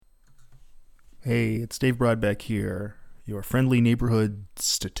Hey, it's Dave Broadbeck here, your friendly neighborhood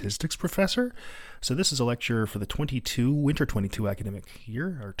statistics professor. So this is a lecture for the winter 22 academic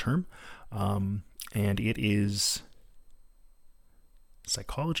year or term, and it is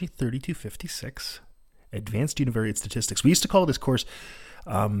Psychology 3256, Advanced Univariate Statistics. We used to call this course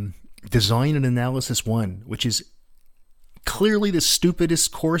Design and Analysis 1, which is clearly the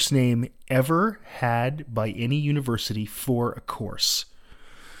stupidest course name ever had by any university for a course.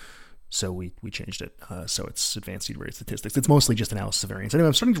 So we changed it. So it's Advanced Univariate Statistics. It's mostly just analysis of variance. Anyway,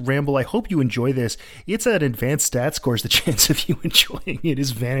 I'm starting to ramble. I hope you enjoy this. It's an advanced stats course. The chance of you enjoying it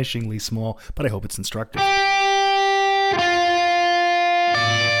is vanishingly small, but I hope it's instructive.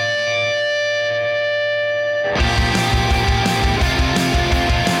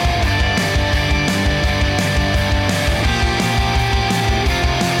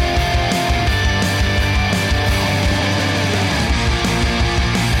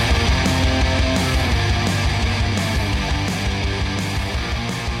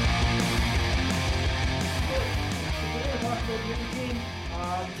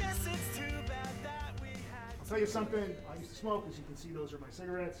 I'll tell you something. I used to smoke. As you can see, those are my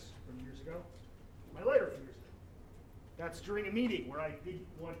cigarettes from years ago. My lighter from years ago. That's during a meeting where I didn't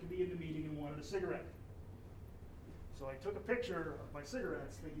want to be in the meeting and wanted a cigarette. So I took a picture of my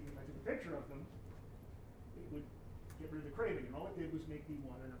cigarettes, thinking if I took a picture of them, it would get rid of the craving. And all it did was make me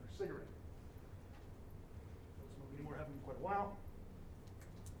want another cigarette. Don't smoke anymore, haven't in quite a while.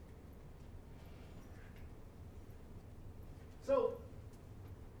 So,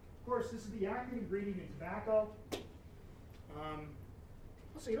 of course, this is the active ingredient in tobacco.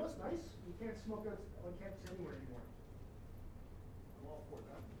 So you know what's nice? You can't smoke on campus anywhere anymore. I'm all for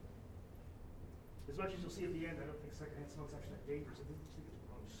that. As much as you'll see at the end, I don't think secondhand smoke's actually that dangerous. I think it's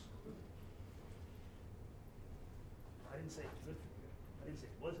gross. I didn't say it was good for you. I didn't say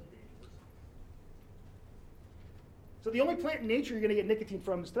it wasn't dangerous. So the only plant in nature you're going to get nicotine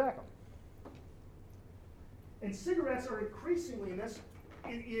from is tobacco. And cigarettes are increasingly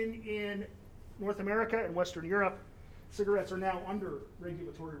in North America and Western Europe. Cigarettes are now under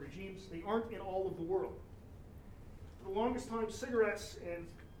regulatory regimes. They aren't in all of the world. For the longest time, cigarettes and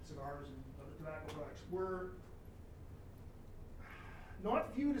cigars and other tobacco products were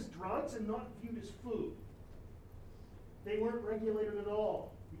not viewed as drugs and not viewed as food. They weren't regulated at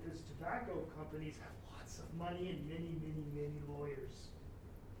all because tobacco companies have lots of money and many, many, many lawyers.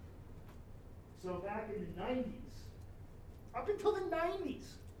 So back in the 90s, up until the 90s,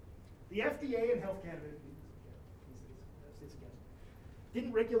 the FDA and Health Canada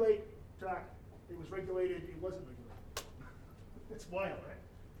didn't regulate tobacco. It was regulated, it wasn't regulated. That's wild, right?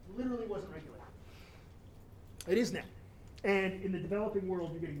 It literally wasn't regulated. It is now. And in the developing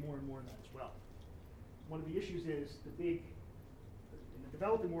world, you're getting more and more of that as well. One of the issues is in the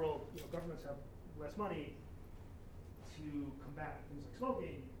developing world, governments have less money to combat things like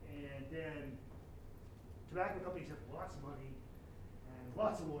smoking, and then tobacco companies have lots of money and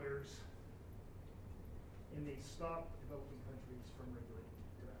lots of lawyers, and they stop developing countries from regulating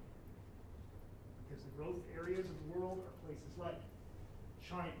tobacco. Because the growth areas of the world are places like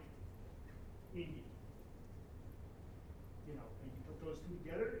China, India. And you put those two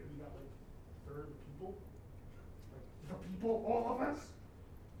together, and you got like a third of the people. Like the people, all of us.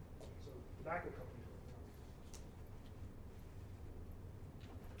 So tobacco companies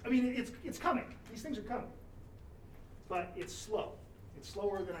are it's coming. These things are coming. But it's slow. It's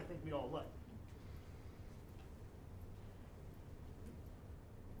slower than I think we all like.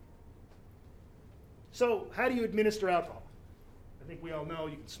 So how do you administer alcohol? I think we all know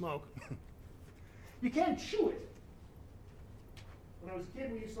you can smoke. You can't chew it. When I was a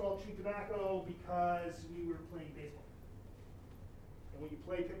kid, we used to all chew tobacco because we were playing baseball. And when you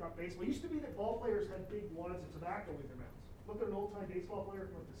play pickup baseball, it used to be that ball players had big wads of tobacco in their mouths. Look at an old-time baseball player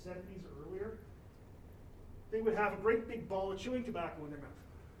from the 70s or earlier. They would have a great big ball of chewing tobacco in their mouth.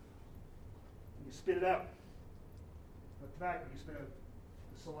 And you spit it out. With tobacco, you spit out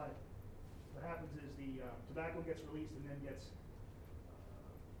the saliva. What happens is the tobacco gets released and then gets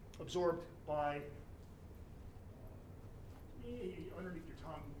absorbed by underneath your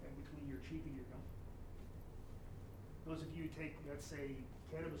tongue and between your cheek and your gum. Those of you who take, let's say,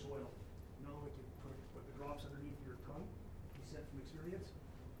 cannabis oil, like you put the drops underneath your tongue, you said from experience.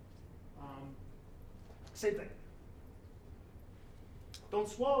 Same thing. Don't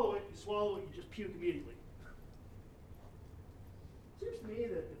swallow it. You swallow it, you just puke immediately. It seems to me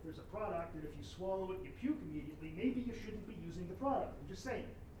that if there's a product that if you swallow it, you puke immediately, maybe you shouldn't be using the product. I'm just saying.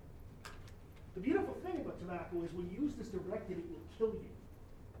 The beautiful thing about tobacco is when you use this directed, it will kill you.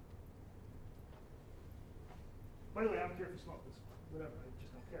 By the way, I don't care if you smoke this, whatever, I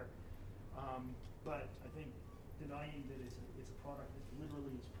just don't care. But I think denying that it's a product that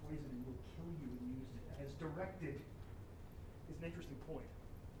literally is poison and will kill you when you use it as directed is an interesting point.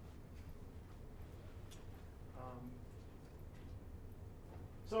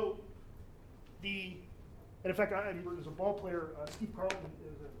 And in fact, I remember there's a ball player, Steve Carlton,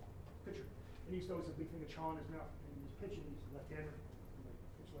 is a pitcher, and he used to always have a big thing of chaw in his mouth, and he was pitching, he's a left-hander,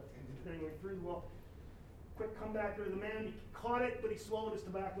 pitch left-handed, anyway, threw the ball. Quick comeback to the man, he caught it, but he swallowed his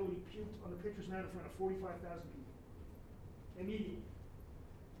tobacco and he puked on the pitcher's mound in front of 45,000 people. Immediately.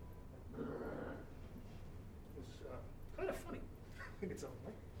 It was kind of funny in its own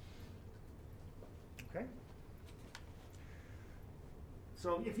way. Okay?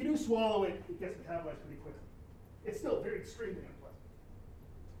 So if you do swallow it, it gets metabolized pretty quickly. It's still very extremely unpleasant.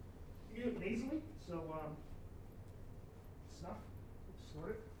 You can do it nasally, so snuff, snort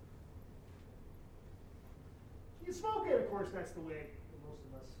it. You smoke it, of course, that's the way most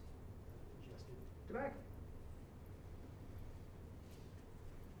of us ingested tobacco.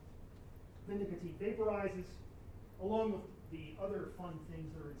 The nicotine vaporizes, along with the other fun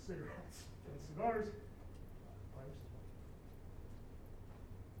things that are in cigarettes and cigars.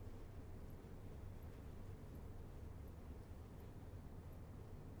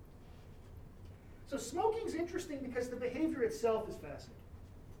 So smoking is interesting because the behavior itself is fascinating.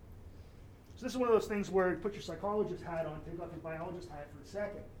 So this is one of those things where you put your psychologist hat on, take off your biologist hat for a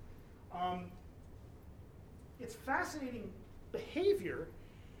second. It's fascinating behavior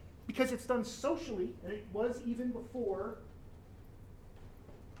because it's done socially, and it was even before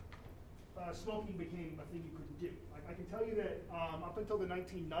smoking became a thing you couldn't do. I can tell you that up until the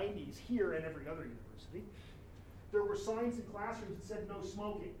 1990s, here and every other university, there were signs in classrooms that said no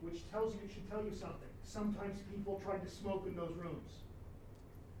smoking, which should tell you something. Sometimes people tried to smoke in those rooms.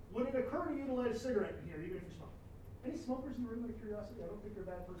 Would it occur to you to light a cigarette in here, even if you smoke? Any smokers in the room, out of curiosity? I don't think you're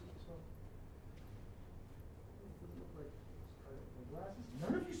a bad person to smoke. Doesn't look like my glasses.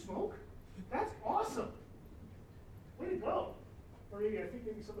 None of you smoke? That's awesome. Way to go. Or maybe I think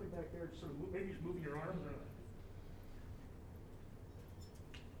maybe somebody back there just sort of maybe just moving your arms.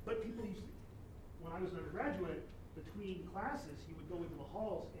 But people used to, when I was an undergraduate, between classes, you would go into the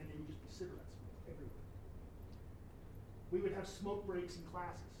halls and there would just be cigarettes everywhere. We would have smoke breaks in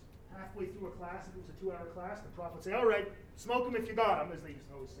classes. Halfway through a class, if it was a 2-hour class, the prof would say, all right, smoke them if you got them, as they used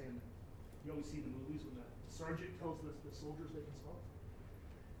to always say in you always see in the movies when the sergeant tells the soldiers they can smoke.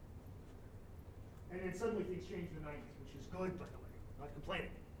 And then suddenly things changed in the 90s, which is good, by the way, not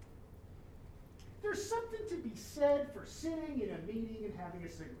complaining. There's something to be said for sitting in a meeting and having a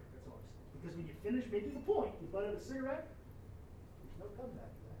cigarette. Because when you finish making a point, you butt out a cigarette, there's no comeback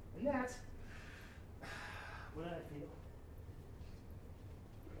to that. And that's what I feel.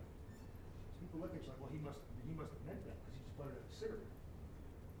 People look at you like, well, he must have meant that because he just butted out a cigarette.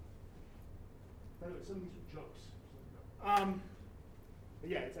 By the way, some of these are jokes. But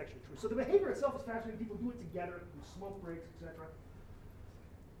yeah, it's actually true. So the behavior itself is fascinating. People do it together, with smoke breaks, etc.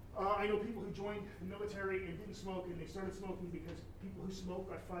 I know people who joined the military and didn't smoke, and they started smoking because people who smoke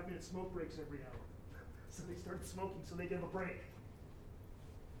got 5-minute smoke breaks every hour. So they started smoking so they get a break.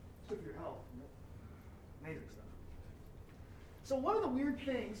 It's good for your health. Amazing stuff. So one of the weird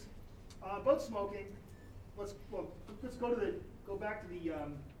things about smoking, let's go back to the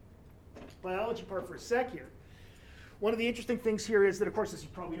biology part for a sec here. One of the interesting things here is that, of course, as you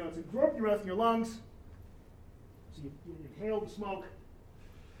probably know, it's a grow up your mouth and your lungs. So you inhale the smoke.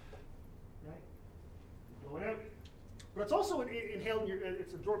 Blow it out. But it's also inhaled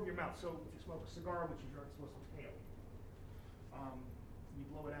it's absorbed in your mouth. So if you smoke a cigar, which you're not supposed to inhale, you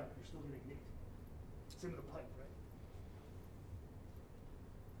blow it out, you're still getting nicotine. Same with the pipe, right?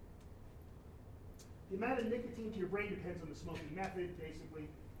 The amount of nicotine to your brain depends on the smoking method,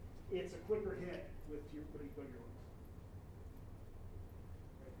 basically. It's a quicker hit with your lungs.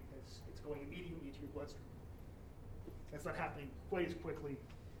 Right? Because it's going immediately to your bloodstream. That's not happening quite as quickly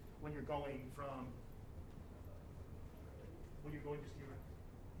when you're going from just to your mouth.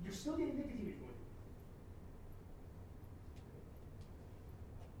 You're still getting nicotine if you're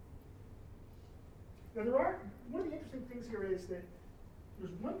going to. Now one of the interesting things here is that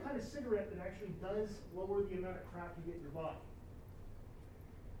there's one kind of cigarette that actually does lower the amount of crap you get in your body.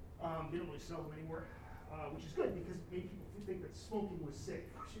 They don't really sell them anymore, which is good because many people think that smoking was safe,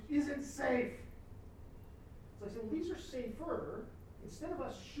 which isn't safe. So I said, well, these are safer. Instead of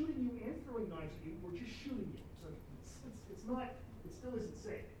us shooting you and throwing knives at you, we're just shooting you. So it still isn't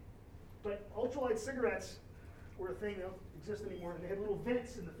safe. But ultralight cigarettes were a thing that don't exist anymore, and they had little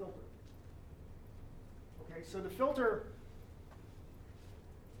vents in the filter. Okay, so the filter,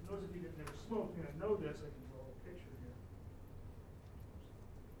 those of you that never smoked may not know this, I can draw a picture here.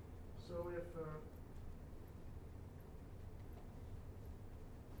 So if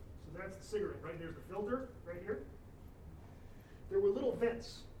so that's the cigarette, right? There's the filter right here. There were little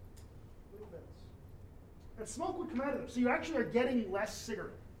vents. And smoke would come out of them. So you actually are getting less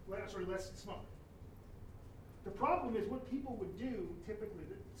less smoke. The problem is what people would do typically,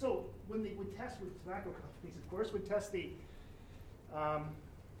 so when they would test with tobacco companies, of course, would test the amount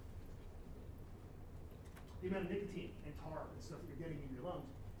of nicotine and tar and stuff that you're getting in your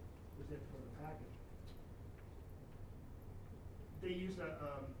lungs, which they have to put in the package. They used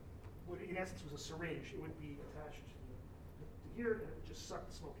what in essence was a syringe. It would be attached to here, and it would just suck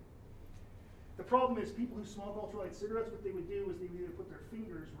the smoke in. The problem is people who smoke ultralight cigarettes, what they would do is they would either put their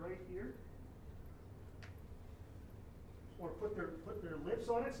fingers right here, or put their lips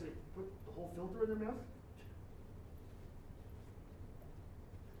on it, so they put the whole filter in their mouth.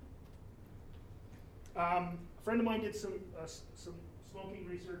 A friend of mine did some smoking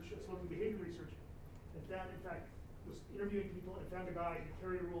research, smoking behavior research, and found, in fact, was interviewing people and found a guy who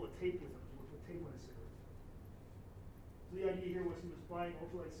carried a roll of tape with him, to put tape on his cigarette. So the idea here was he was buying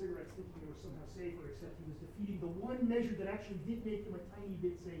ultralight cigarettes thinking they were somehow safer, except he was defeating the one measure that actually did make them a tiny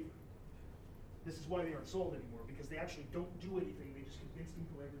bit safer. This is why they aren't sold anymore, because they actually don't do anything. They just convince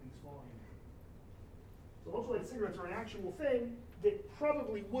people everything's fine. So ultralight cigarettes are an actual thing that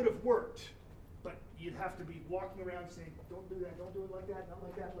probably would have worked, but you'd have to be walking around saying, don't do that, don't do it like that, not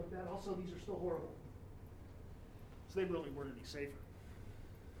like that, like that. Also, these are still horrible. So they really weren't any safer.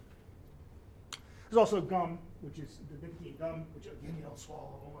 There's also gum, which is the nicotine gum, which again you don't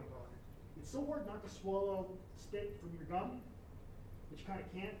swallow. Oh my God. It's so hard not to swallow spit from your gum, which you kind of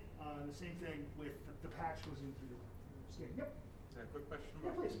can't. The same thing with the patch goes in through your skin. Yep. A quick question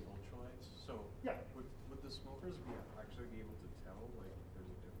about the ultralights. So yeah. Would the smokers actually be able to tell like if there's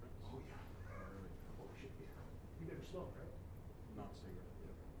a difference? Oh yeah. Really? Oh shit, yeah. You never smoked, right? Not cigarette.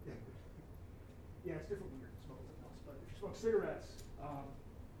 Yeah. Yeah, it's different when you're smoking something else. But if you smoke cigarettes,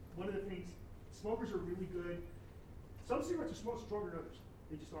 one of the things, smokers are really good. Some cigarettes are stronger than others.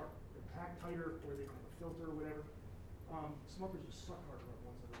 They just are. They're packed tighter, or they don't have a filter or whatever. Smokers just suck harder on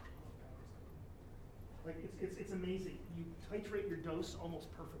ones that are like it's amazing. You titrate your dose almost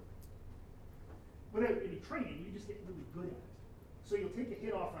perfectly. Without any training, you just get really good at it. So you'll take a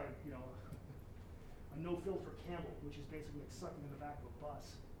hit off a no filter Camel, which is basically like sucking in the back of a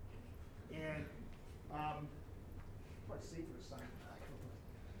bus, and probably safer to suck in the back of a bus.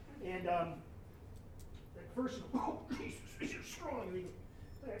 And at first, oh Jesus, this is strong. And you go,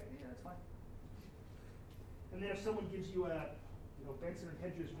 okay, yeah, that's fine. And then if someone gives you a, Benson &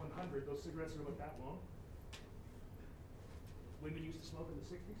 Hedges 100, those cigarettes are about that long. Women used to smoke in the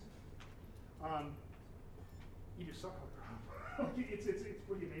 60s. You just suck harder. it's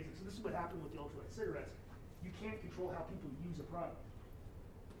pretty amazing. So this is what happened with the ultralight cigarettes. You can't control how people use a product.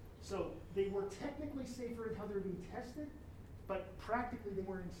 So they were technically safer in how they were being tested, but practically they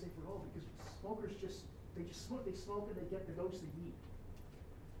weren't any safer at all because smokers they smoke and they get the dose they need.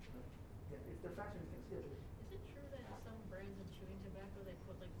 Yeah, they're fascinating things. Yeah, is it true that some brands of chewing tobacco they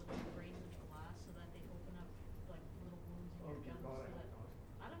put like little grains of glass so that they open up like little wounds in your gums?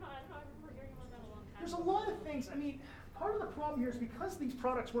 I don't know. I remember hearing about that a long time ago. There's a lot of things. I mean, part of the problem here is because these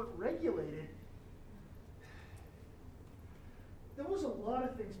products weren't regulated. There was a lot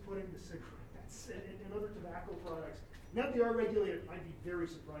of things put into cigarettes and other tobacco products. Now that they are regulated, I'd be very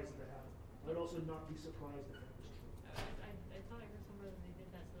surprised if that happened. I'd also not be surprised if that was true. I thought I heard somewhere that they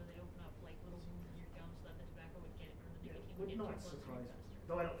did that so that they open up like little wounds in your gums so that the tobacco would get it or the nicotine would get to your bloodstream faster.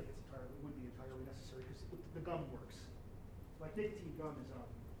 Though I don't think it would be entirely necessary because the gum works. Like nicotine gum is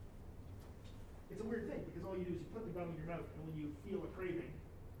it's a weird thing because all you do is you put the gum in your mouth and when you feel a craving,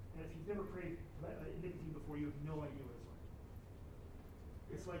 and if you've never craved nicotine before, you have no idea what it's like.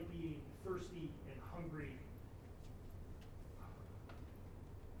 It's like being thirsty and hungry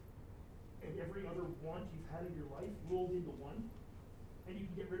and every other want you've had in your life rolled into one, and you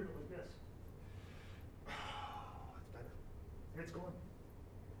can get rid of it like this. Oh, it's better. And it's gone.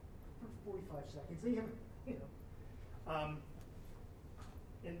 For 45 seconds. Then you have,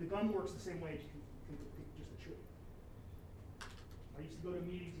 and the gum works the same way as you can take just a chew. I used to go to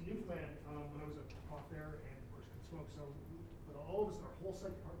meetings in Newfoundland when I was a prof there, and of course could smoke, but all of us in our whole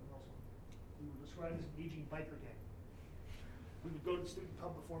site department also. We were described as an aging biker gang. We would go to the student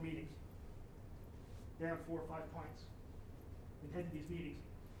pub before meetings, down 4 or 5 pints, and head to these meetings.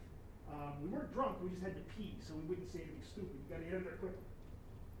 We weren't drunk, we just had to pee, so we wouldn't say anything stupid. You gotta get in there quickly.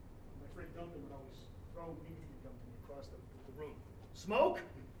 My friend Duncan would always throw nicotine gum to me across the room. Smoke?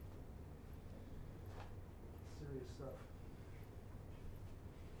 Serious stuff.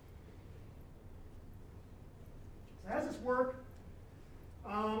 So how does this work?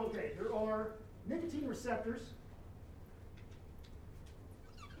 What Okay, there are nicotine receptors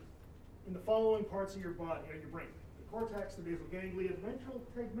in the following parts of your body, or your brain: the cortex, the basal ganglia, the ventral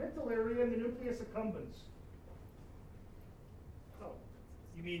tegmental area, and the nucleus accumbens. Oh,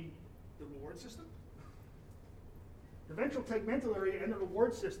 you mean the reward system? The ventral tegmental area and the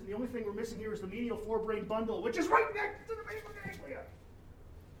reward system. The only thing we're missing here is the medial forebrain bundle, which is right next to the basal ganglia.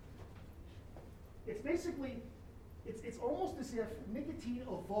 It's basically, it's almost as if nicotine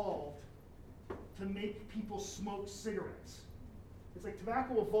evolved to make people smoke cigarettes. It's like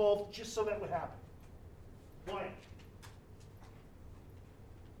tobacco evolved just so that would happen. Why?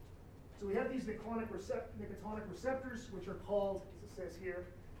 So we have these nicotonic receptors, which are called, as it says here,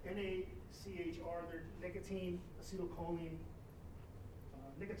 NACHR. They're nicotine acetylcholine,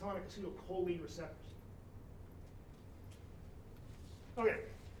 nicotonic acetylcholine receptors. Okay.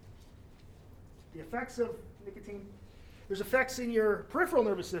 The effects of nicotine. There's effects in your peripheral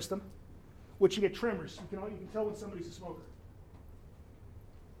nervous system, which you get tremors. You can tell when somebody's a smoker.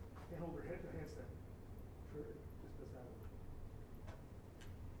 Can't hold their hands down. Sure, it just does that.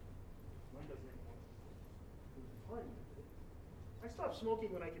 Mine doesn't anymore. It was fine. I stopped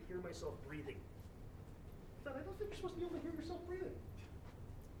smoking when I could hear myself breathing. I don't think you're supposed to be able to hear yourself breathing.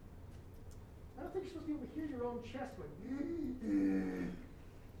 I don't think you're supposed to be able to hear your own chest going.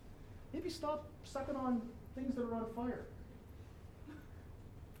 Maybe stop sucking on things that are on fire.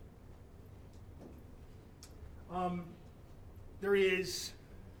 There is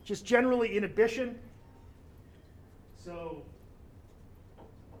just generally inhibition. So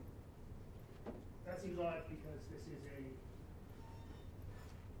that seems odd because this is a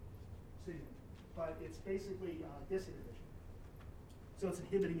stimulant, but it's basically disinhibition. So it's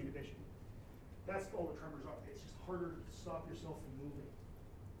inhibiting inhibition. That's all the tremors are. It's just harder to stop yourself from moving.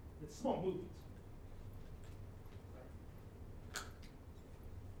 It's small movements.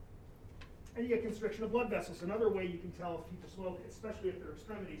 And you get constriction of blood vessels. Another way you can tell if people smoke, especially if they're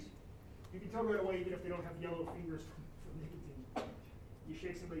extremities, you can tell right away even if they don't have yellow fingers from nicotine. You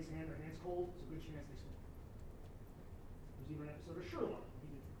shake somebody's hand, their hand's cold, it's a good chance they smoke. There's even an episode of Sherlock.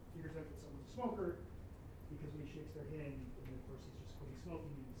 He figures out that someone's a smoker because when he shakes their hand, and of course he's just quitting smoking,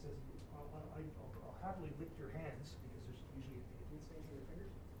 and he says, I'll happily lick your hands because there's usually nicotine stains on your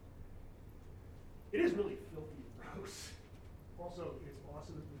fingers. It is really filthy and gross. Also, it's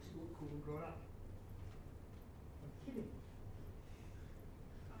awesome. It makes you look cool and grown up. I'm kidding.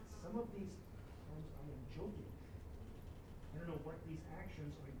 Some of these times I am joking. I don't know what these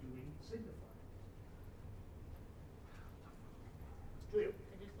actions I'm doing signify. Julia.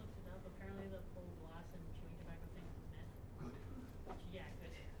 I just looked it up. Apparently the full glass and chewing tobacco thing is myth. Good. Yeah, good.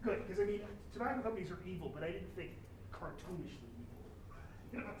 Good, because I mean, tobacco companies are evil, but I didn't think cartoonishly evil.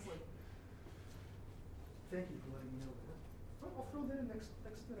 You know, it's like, thank you for letting me know that. Well, I'll throw that in next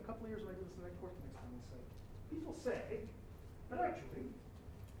in a couple of years when I do this in the next course next time. I'll say, people say, but actually,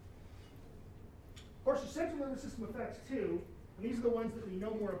 of course, your central nervous system effects too, and these are the ones that we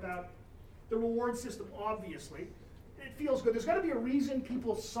know more about. The reward system, obviously, it feels good. There's got to be a reason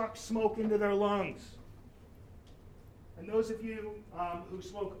people suck smoke into their lungs. And those of you who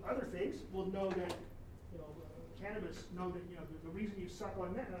smoke other things will know that, cannabis. Know that the reason you suck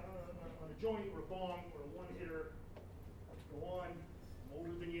on a joint or a bong or a one-hitter. Go on, I'm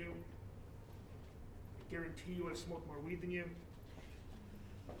older than you. I guarantee you I've smoked more weed than you.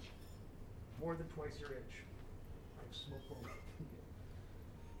 More than twice your age. I've smoked more weed than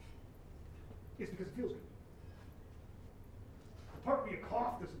you. It's because it feels good. The part where you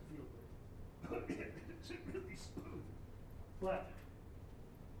cough doesn't feel good. It's really smooth. But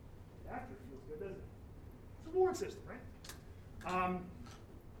after it feels good, doesn't it? It's a reward system, right?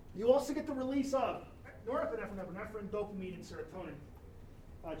 You also get the release of norepinephrine, epinephrine, dopamine, and serotonin,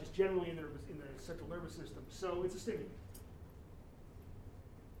 just generally in the central nervous system. So it's a stimulant.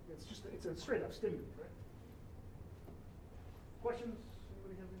 It's a straight up stimulant, right? Questions?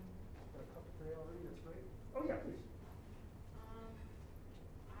 Anybody have any? Got a cup today already? That's great. Oh yeah, please.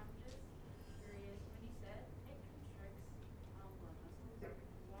 I'm just curious. When you said it constricts blood vessels, Yep.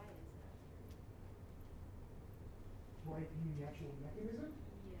 why is that? Why do you mean the actual mechanism? Yeah.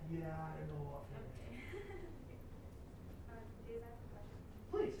 Yeah, I don't know offhand. Okay. Is that the question?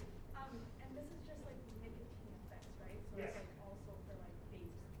 Please. And this is just like nicotine effects, right? So Yes. it's like also for like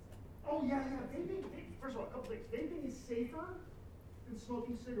vapes and stuff. Oh yeah. Vaping, first of all, a couple things. Vaping is safer than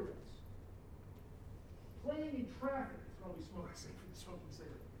smoking cigarettes. Playing in traffic is probably safer than smoking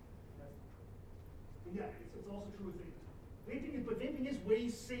cigarettes. That's not true. But yeah, it's also true with vaping. Vaping is way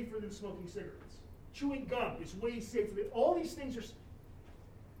safer than smoking cigarettes. Chewing gum is way safer. All these things are.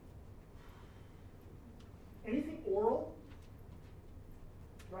 Anything oral,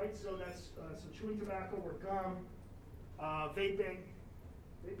 dry right? So that's so chewing tobacco or gum, vaping.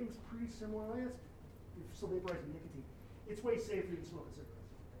 Vaping's pretty similar. It's you're still vaporizing nicotine. It's way safer than smoking cigarettes.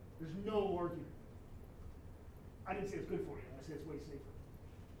 There's no argument. I didn't say it's good for you. I said it's way safer.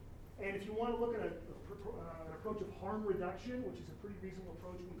 And if you want to look at an approach of harm reduction, which is a pretty reasonable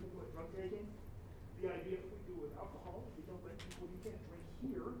approach when we think about drug taking, the idea of what we do with alcohol, we don't let people, you can't drink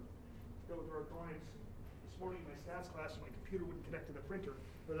here. Though there are times, this morning in my stats class, my computer wouldn't connect to the printer,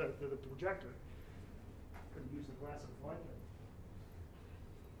 or the projector. Couldn't use the glass of vodka.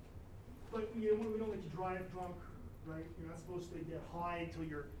 But we don't let you drive drunk, right? You're not supposed to get high until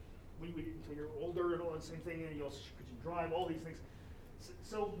you're older and all the same thing, and could you drive, all these things.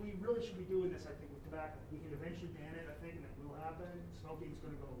 So we really should be doing this, I think, with tobacco. We can eventually ban it, I think, and it will happen. Smoking's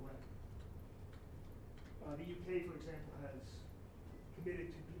going to go away. The UK, for example, has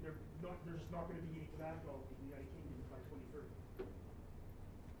committed to there's not going to be any tobacco in the United Kingdom by 2030.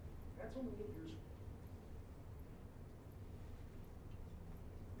 That's only 8 years from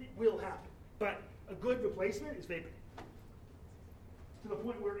now. It will happen, but a good replacement is vaping. To the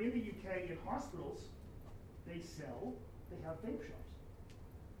point where in the UK, in hospitals, they have vape shops.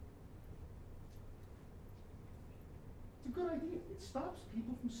 It's a good idea. It stops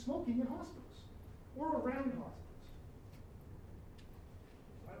people from smoking in hospitals or around hospitals.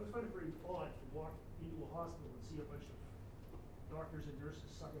 I always find it very odd to walk into a hospital and see a bunch of doctors and nurses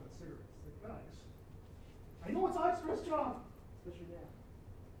sucking on cigarettes. Like, guys, I know it's Oxford's job, especially now.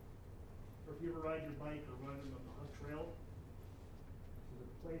 Or if you ever ride your bike or run on the trail, there's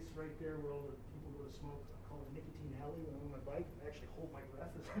a place right there where all the people go to smoke. I call it Nicotine Alley when I'm on my bike. I actually hold my breath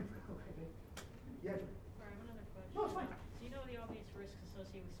as I'm riding. Yeah. Sorry, I have another question. No, it's fine. So you know the obvious risks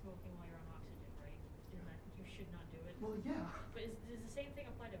associated with smoking while you're on oxygen, right? In that you should not do it. Well, yeah. But does the same thing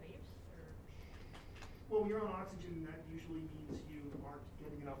apply to vapes? Or? Well, when you're on oxygen, that usually means you aren't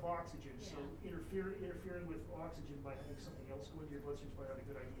getting enough oxygen. Yeah. So interfering with oxygen by having something else go into your bloodstream is probably not a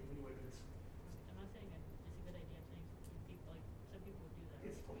good idea anyway. But I'm not saying it's a good idea. I'm saying people, like some people would do that.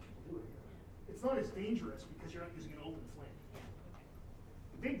 people do it. Yeah. Yeah. It's not as dangerous because you're not using an open flame. Yeah. Okay.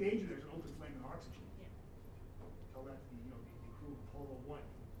 The big danger there is an open flame in oxygen. Yeah. Tell that to the crew of Apollo 1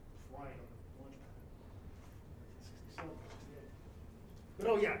 flying on the launch pad. 67. Yeah. But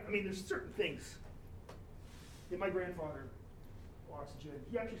oh yeah, I mean there's certain things. Yeah, my grandfather, oxygen,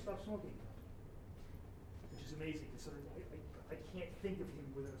 he actually stopped smoking, which is amazing considering I can't think of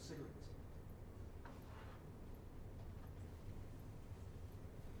him without a cigarette.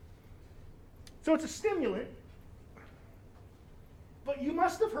 So it's a stimulant, but you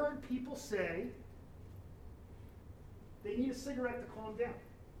must have heard people say they need a cigarette to calm down.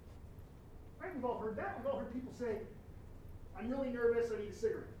 Right? We've all heard that. We've all heard people say, I'm really nervous, I need a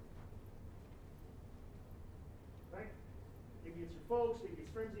cigarette. Right? Maybe it's your folks, maybe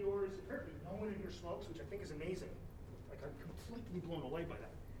it's friends of yours. Apparently no one in here smokes, which I think is amazing. Like I'm completely blown away by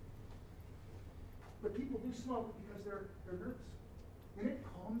that. But people do smoke because they're nervous. And it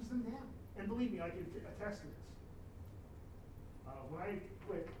calms them down. And believe me, I can attest to this. When I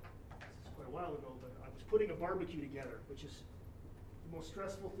quit, this is quite a while ago, but I was putting a barbecue together, which is the most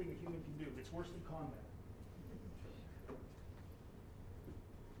stressful thing a human can do. It's worse than combat.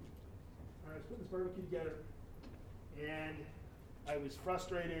 I was putting this barbecue together, and I was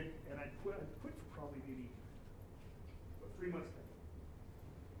frustrated, and I quit for probably maybe 3 months ago.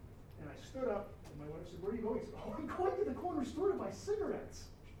 And I stood up, and my wife said, where are you going? I said, oh, I'm going to the corner store to buy cigarettes.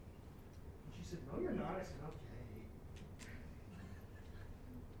 And she said, no, you're not. I said, okay.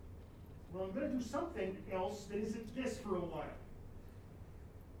 Well, I'm going to do something else that isn't this for a while.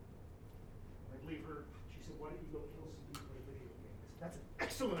 I believe her. She said, why don't you go kill some people in video games? That's an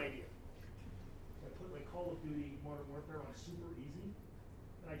excellent idea. So I put my Call of Duty Modern Warfare on super easy,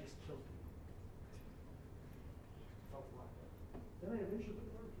 and I just killed people. Felt a lot better. Then I eventually put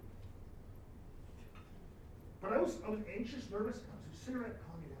the barbecue. But I was anxious, nervous. I was a cigarette,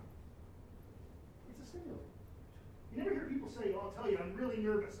 calm me down. It's a stimulant. You never hear people say, oh, I'll tell you, I'm really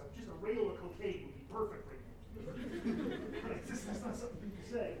nervous. I'm just a rail of cocaine would be perfect right now. That's not something people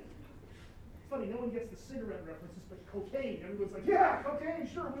say. It's funny, no one gets the cigarette references, but cocaine, everyone's like, yeah, cocaine,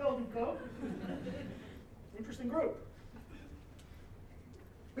 sure, we all do coke. Interesting group.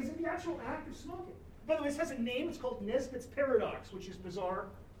 It's the actual act of smoking. By the way, this has a name. It's called Nesbitt's paradox, which is bizarre.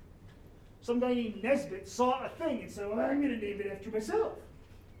 Some guy named Nesbitt saw a thing and said, well, I'm going to name it after myself.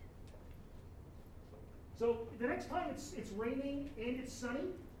 So the next time it's raining and it's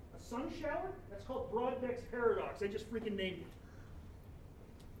sunny, a sun shower, that's called Brodbeck's paradox. I just freaking named it.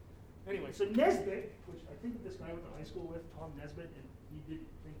 Anyway, so Nesbitt, which I think this guy I went to high school with, Tom Nesbitt, and he did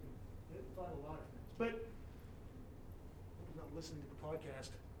think, he thought a lot of things. But I'm not listening to the podcast.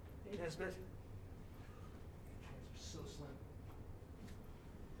 Nesbitt. Chances are so slim.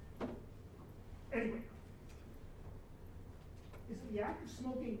 Anyway, is it the act of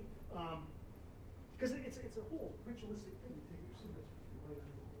smoking, because it's a whole ritualistic thing to take your cigarettes right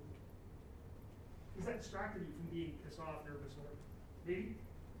under the whole. Is that distracting you from being pissed off, nervous, whatever? Maybe.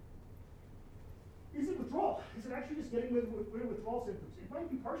 Is it withdrawal? Is it actually just getting rid of withdrawal symptoms? It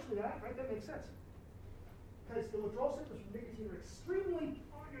might be partially that, right? That makes sense. Because the withdrawal symptoms from nicotine are extremely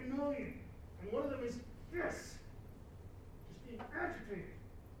annoying. And one of them is this, just being agitated.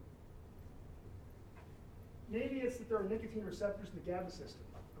 Maybe it's that there are nicotine receptors in the GABA system.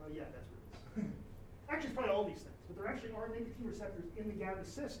 Yeah, that's what it is. Actually, it's probably all these things, but there actually are nicotine receptors in the GABA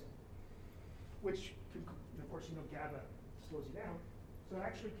system, which, of course, GABA slows you down. So it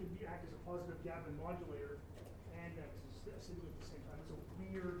actually can act as a positive GABA modulator and as a stimulant at the same time. It's a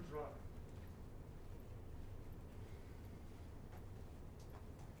weird drug.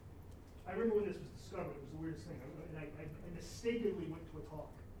 I remember when this was discovered, it was the weirdest thing. I mistakenly went to a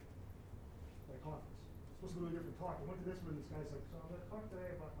talk at a conference. Supposed to go to a different talk. I went to this one, and this guy's like, so I'm going to talk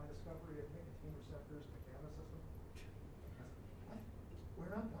today about my discovery of nicotine receptors in the GABA system. I said, what?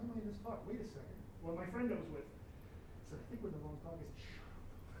 Why am I in this talk? Wait a second. Well, my friend I was with said, I think we're in the wrong talk. I said, shut up.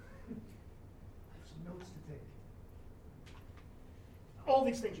 I have some notes to take. All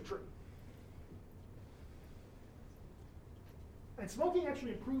these things are true. And smoking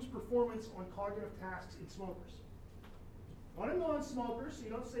actually improves performance on cognitive tasks in smokers. Not in non-smokers, so you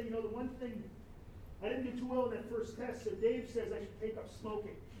don't say, the one thing, I didn't do too well in that first test, so Dave says I should take up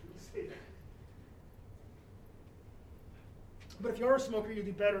smoking. You can say that. But if you are a smoker, you'll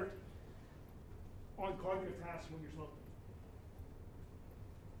do better on cognitive tasks when you're smoking.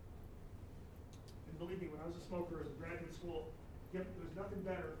 And believe me, when I was a smoker as a graduate school, there was nothing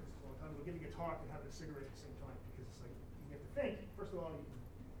better, this is a long time ago, giving a talk and having a cigarette at the same time, because it's like, you have to think, first of all, you can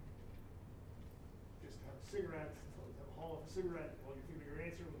just have a cigarette, have a haul of a cigarette while you're thinking of your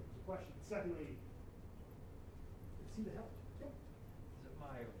answer when there's a question. Secondly, it seemed to help. Yeah. Is it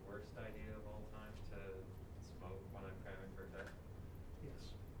my worst idea of all time to smoke when I'm cramming for a test?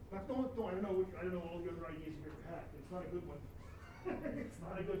 Yes. I don't know all the other ideas you've ever had. It's not a good one. It's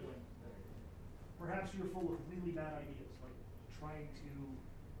not a good one. Perhaps you're full of really bad ideas, like trying to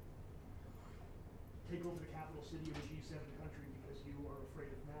take over the capital city of a G7 country because you are afraid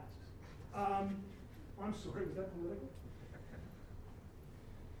of masks. I'm sorry, was that political? Does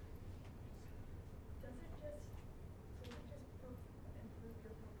it just improve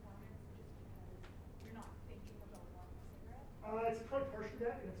your performance just because you're not thinking about wanting a cigarette? It's probably partially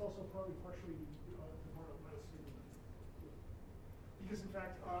that, and it's also probably partially the part of my stimulant. Because in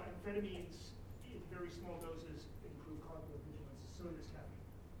fact, amphetamines in very small doses improve cognitive vigilance, so does caffeine.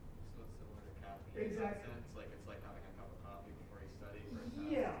 So it's similar to caffeine Exactly. in that sense? Like it's like having a cup of coffee before you study for a test?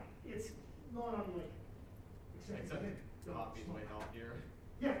 Yeah, it's not unlike. Except coffee's way healthier.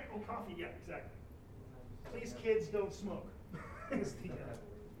 Yeah, coffee, yeah, exactly. These kids don't smoke. Is the, Yeah.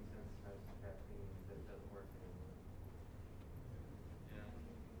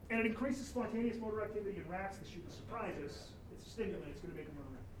 And it increases spontaneous motor activity in rats that should surprise us. It's a stimulant, it's going to make them run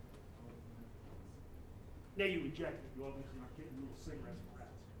around. Now you inject it, you obviously aren't getting little cigarettes from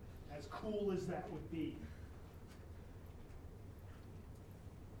rats. As cool as that would be.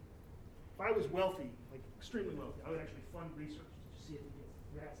 If I was wealthy, like extremely wealthy, I would actually fund research to see if we get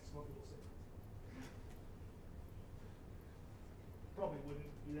rats to smoke little cigarettes. Probably wouldn't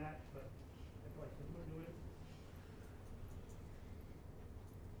do that, but I'd probably think about doing it.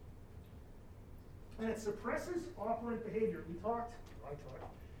 And it suppresses operant behavior. I talked,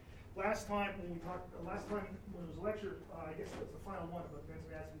 last time when it was a lecture, I guess it was the final one about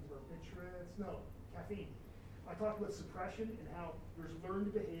benzodiazepines or caffeine. I talked about suppression and how there's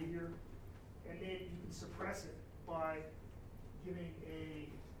learned behavior, and then you can suppress it by giving a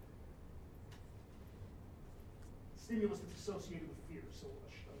stimulus that's associated with fear. So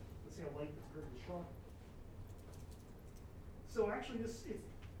let's say a light that's very sharp. So actually,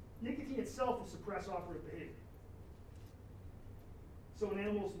 nicotine itself will suppress operant behavior. So when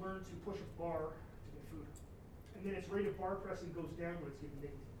animals learn to push a bar to get food, and then its rate of bar pressing goes down when it's given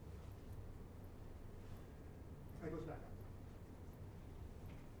nicotine. It goes back up.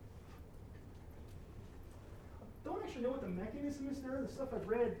 Don't actually know what the mechanism is there. The stuff I've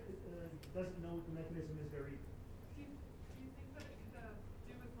read doesn't know what the mechanism is there either. Do you think that it could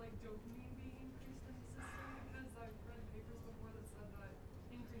do with like dopamine being increased in the system? Because I've read papers before that said that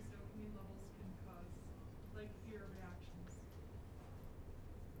increased dopamine levels can cause like fear reactions.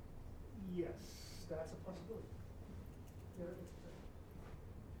 Yes, that's a possibility. Yeah,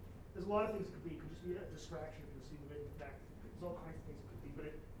 there's a lot of things it could be. It could just be a distraction. You'll see the fact. There's all kinds of things it could be,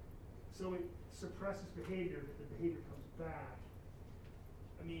 but So it suppresses behavior, but the behavior comes back.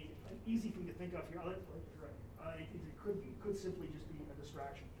 I mean, an easy thing to think of here, you're right. It could simply just be a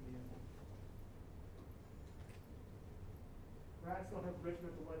distraction to the animal. Rats don't have rich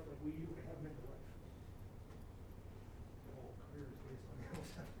mental life like we do, they have mental life. The whole career is based on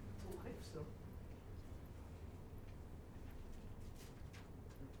animals having mental life, so.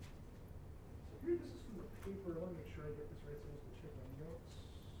 So here, this is from the paper. I want to make sure I get this right, so I have to check my notes.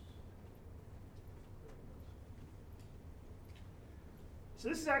 So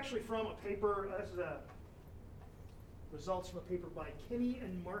this is actually from a paper, this is results from a paper by Kinney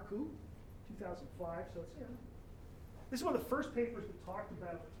and Marcoux, 2005, so it's, this is one of the first papers that talked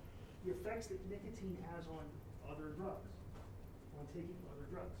about the effects that nicotine has on other drugs, on taking other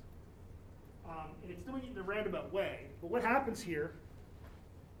drugs. And it's doing it in a roundabout way, but what happens here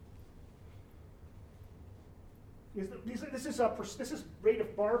is that this is rate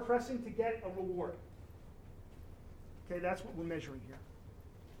of bar pressing to get a reward. Okay, that's what we're measuring here.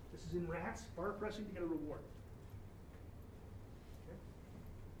 This is in rats, bar pressing to get a reward. Okay.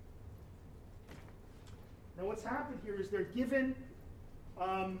 Now what's happened here is they're given, I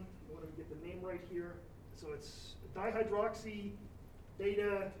want to get the name right here, so it's dihydroxy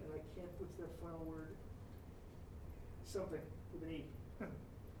beta, and I can't, what's that final word? Something with an E.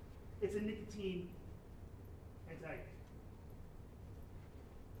 It's a nicotine antagonist.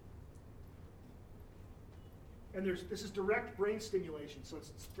 And this is direct brain stimulation, so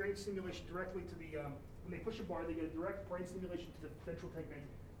it's brain stimulation directly to the, when they push a bar, they get a direct brain stimulation to the ventral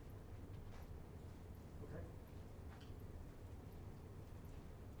tegmentum. Okay?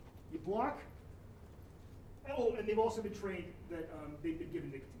 You block, oh, and they've also been trained that they've been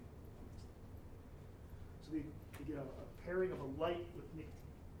given nicotine. So they get a pairing of a light with nicotine.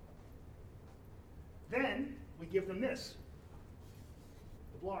 Then we give them this,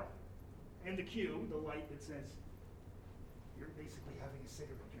 the blocker, and the cue, the light that says, you're basically having a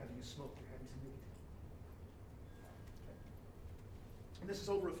cigarette, you're having a smoke, you're having some nicotine. Okay. And this is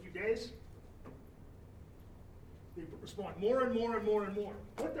over a few days. They respond more and more and more and more.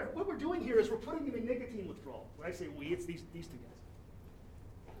 What we're doing here is we're putting them in nicotine withdrawal. When I say we, it's these two guys.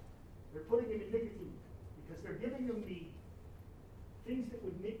 They're putting them in nicotine because they're giving them the things that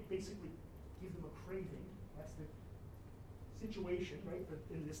would basically give them a craving. That's the situation, right? But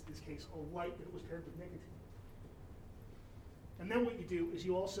in this case, a light that was paired with nicotine. And then what you do is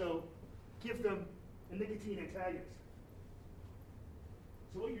you also give them a nicotine antagonist.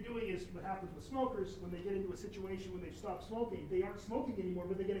 So what you're doing is what happens with smokers when they get into a situation when they stop smoking. They aren't smoking anymore,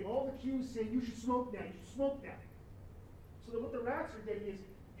 but they're getting all the cues saying you should smoke now, you should smoke now. So that what the rats are getting is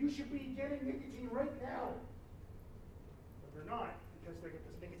you should be getting nicotine right now. But they're not because they get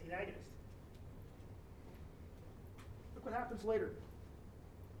this nicotine agonist. Look what happens later.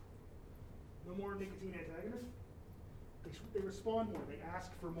 No more nicotine antagonists. They respond more. They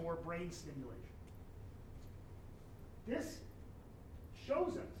ask for more brain stimulation. This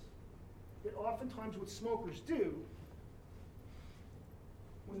shows us that oftentimes what smokers do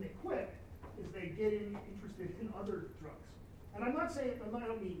when they quit is they get interested in other drugs. And I'm not saying, I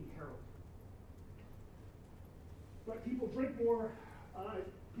don't mean heroin. But people drink more,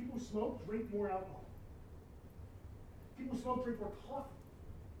 people who smoke drink more alcohol. People who smoke drink more coffee.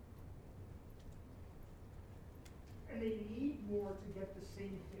 And they need more to get the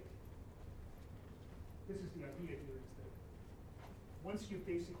same hit. This is the idea here, is that once you've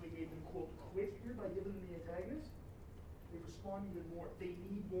basically made them, quote, quit here by giving them the antagonist, they respond even more. They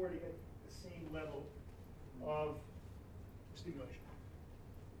need more to get the same level of stimulation,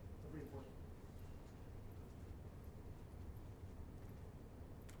 of reinforcement.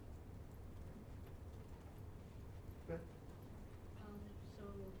 Okay. So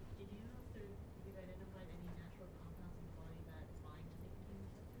did you know if you've identified any natural compounds in the body that bind to nicotine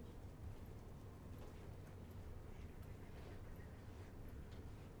receptors?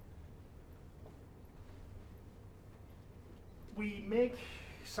 We make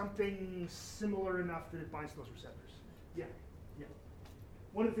something similar enough that it binds to those receptors. Yeah, yeah.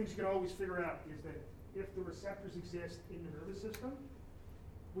 One of the things you can always figure out is that if the receptors exist in the nervous system,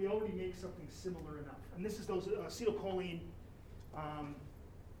 we already make something similar enough. And this is those acetylcholine,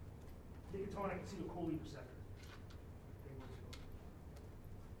 nicotinic acetylcholine receptor.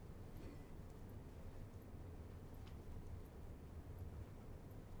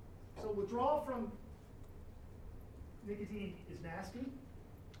 So withdrawal from nicotine is nasty,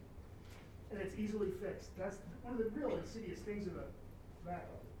 and it's easily fixed. That's one of the real insidious things about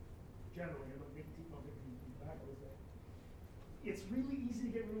tobacco, generally, about nicotine tobacco, is that it's really easy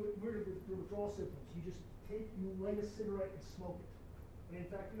to get rid of the withdrawal symptoms. You light a cigarette and smoke it. And in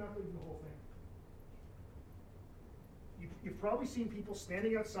fact, you're not going to do the whole thing. You've probably seen people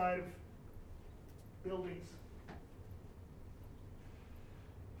standing outside of buildings.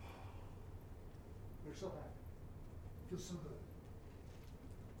 They're so happy. It feels so good.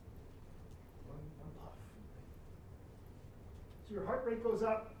 One puff. So your heart rate goes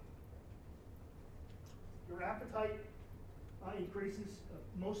up. Your appetite increases.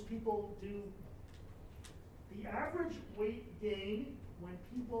 Most people do. The average weight gain when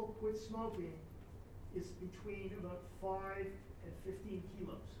people quit smoking is between about 5 and 15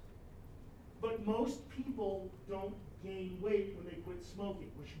 kilos. But most people don't gain weight when they quit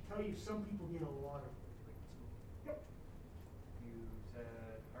smoking, which should tell you some people gain a lot of weight when they quit smoking. Yep. You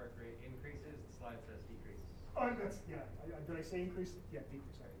said heart rate increases, the slide says decreases. Oh, that's, yeah. Did I say increase? Yeah,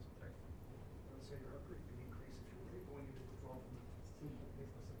 decrease. Sorry. Sorry. I would say your heart rate can increase if you're going into withdrawal from sleep. That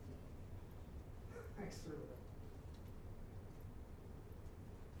makes no sense. Thanks, sir.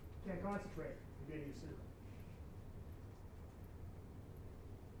 Can't concentrate. You're getting a cigarette.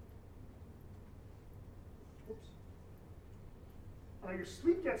 Oops. Your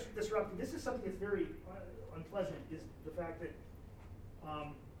sleep gets disrupted. This is something that's very unpleasant, is the fact that,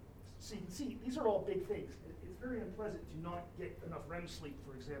 so you can see, these are all big things. It's very unpleasant to not get enough REM sleep,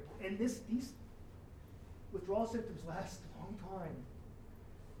 for example. And these withdrawal symptoms last a long time.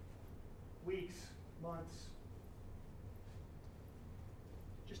 Weeks, months.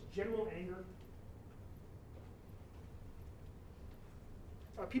 Just general anger.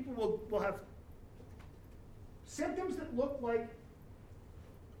 People will have symptoms that look like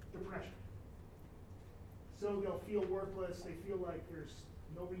depression. So they'll feel worthless, they feel like there's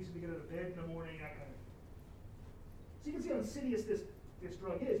no reason to get out of bed in the morning, that kind of thing. So you can see how insidious this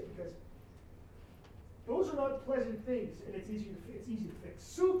drug is, because those are not pleasant things, and it's easy to fix.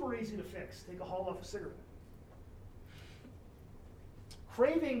 Super easy to fix. Take a haul off a cigarette.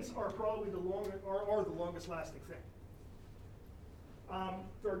 Cravings are probably the longest lasting thing.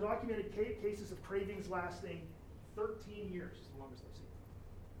 There are documented cases of cravings lasting 13 years, is the longest I've seen,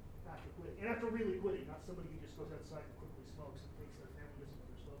 after quitting. And after really quitting, not somebody who just goes outside and quickly smokes and thinks their family doesn't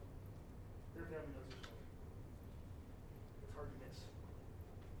know they're smoking. Their family knows they're smoking. It's hard to miss.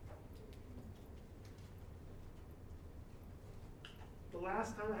 The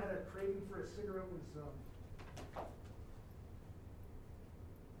last time I had a craving for a cigarette was about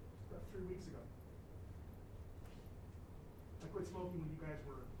 3 weeks ago. I quit smoking when you guys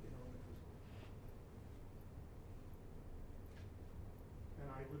were in elementary school.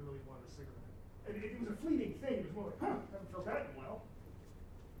 And I literally wanted a cigarette. And it was a fleeting thing. It was more like, haven't felt that in a while.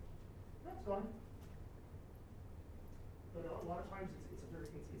 That's gone. But a lot of times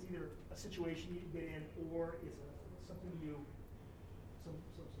it's either a situation you get in, or it's something new, some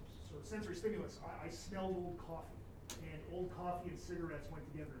sort of sensory stimulus. I smelled old coffee, and old coffee and cigarettes went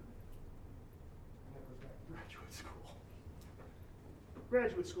together. And that goes back to graduate school.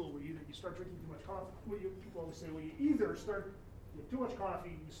 Graduate school, where you start drinking too much coffee. People always say, well, you either start, you have too much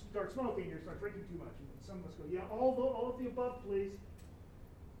coffee, you start smoking, or you start drinking too much. And some of us go, yeah, all of the above, please.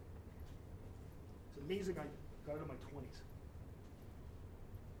 It's amazing I got it in my 20s.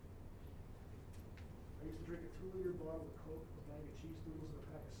 I used to drink a 2-liter bottle of Coke, a bag of cheese doodles, and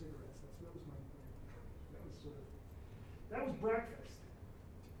a pack of cigarettes. That was breakfast.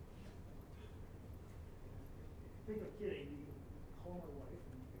 I think I'm kidding. You can call my wife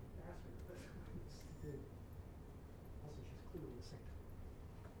and you can ask her. That's what I used to do. Also, she's clearly a saint.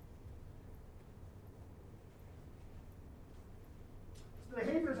 So the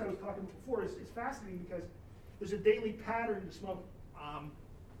behaviors I was talking about before is fascinating, because there's a daily pattern to smoking.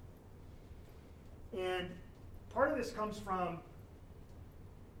 And part of this comes from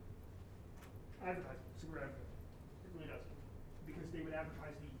advertising, cigarette advertising. It really does. Because they would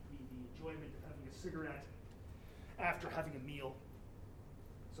advertise the enjoyment of having a cigarette after having a meal.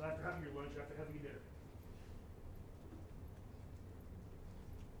 So after having your lunch, after having your dinner.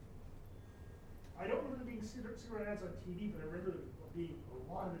 I don't remember there being cigarette ads on TV, but I remember there being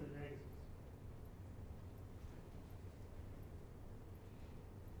a lot of it in magazines.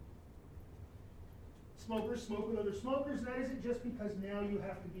 Smokers smoke with other smokers, and that isn't just because now you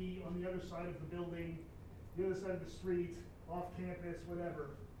have to be on the other side of the building, the other side of the street, off campus,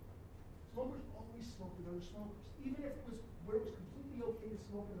 whatever. Smokers always smoke with other smokers. Even if it was where it was completely okay to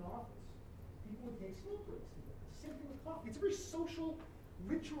smoke in an office, people would take smoke breaks together. Same thing with coffee. It's a very social,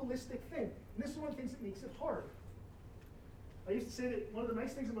 ritualistic thing. And this is one of the things that makes it hard. I used to say that one of the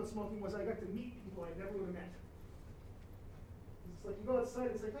nice things about smoking was I got to meet people I never would have met. It's like you go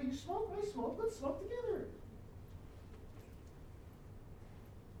outside, it's like, oh, you smoke? I smoke. Let's smoke together.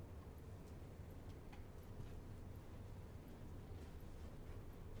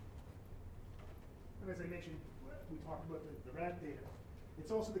 as I mentioned, we talked about the rat data.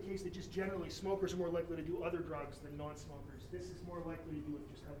 It's also the case that just generally smokers are more likely to do other drugs than non-smokers. This is more likely to do with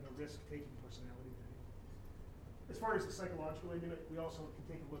just having a risk-taking personality. As far as the psychological end of it, we also can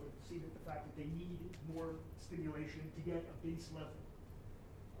take a look at see that the fact that they need more stimulation to get a base level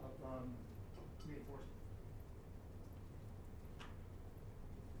of reinforcement.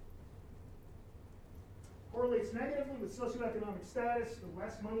 Correlates negatively with socioeconomic status. The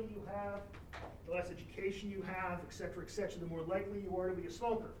less money you have, the less education you have, et cetera, the more likely you are to be a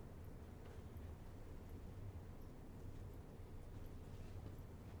smoker.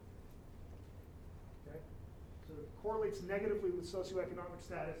 Okay? So it correlates negatively with socioeconomic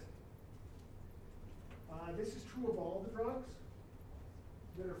status. This is true of all the drugs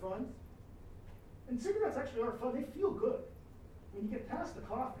that are fun. And cigarettes actually are fun. They feel good. When you get past the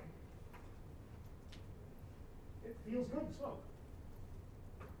coughing, it feels good to smoke.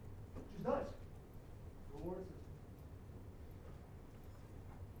 It just does. Reward system.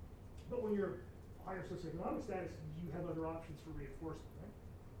 But when you're higher socioeconomic status, you have other options for reinforcement,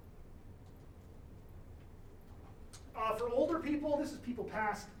 right? For older people, this is people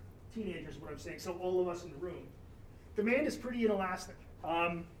past teenagers, what I'm saying, so all of us in the room. Demand is pretty inelastic.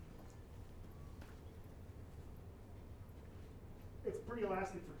 It's pretty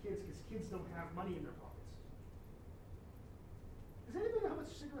elastic for kids because kids don't have money in their pockets. Does anybody know how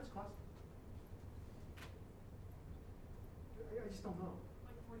much cigarettes cost? I just don't know.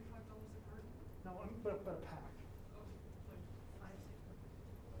 Like $45 a carton? No, but a pack. Oh, like 5, 6.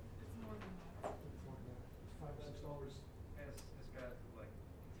 It's more than that. It's more than that. It's $5 or $6. It's got like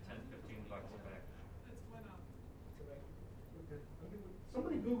 10, 15 bucks back. It's went up. Okay.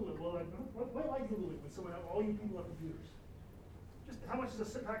 Somebody Google it. Well, why do I Google it when someone, all you people have computers? Just how much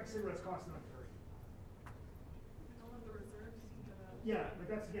does a pack of cigarettes cost in Ontario? We don't have the reserves to Yeah, but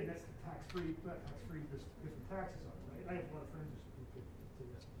that's again, that's the tax-free. Not tax-free. There's different taxes on it, right? I have a lot of friends who could do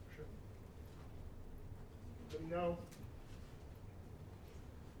that for sure. But no,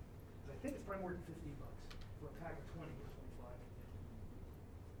 I think it's probably more than $15 for a pack of 20 or 25.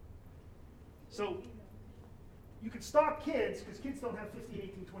 So you could stop kids because kids don't have 15,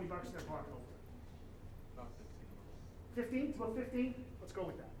 18, 20 bucks in their pocket all the time. About 15? 15. It's about 15? Let's go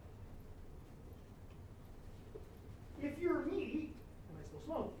with that. If you're me, and I still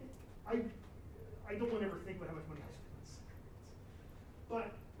smoke, I don't want to ever think about how much money I spend on cigarettes.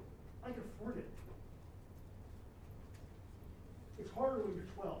 But I can afford it. It's harder when you're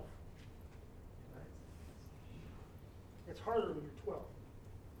 12. Right? It's harder when you're 12.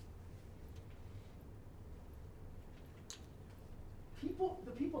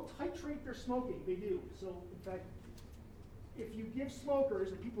 The people titrate their smoking. They do. So, in fact, if you give smokers,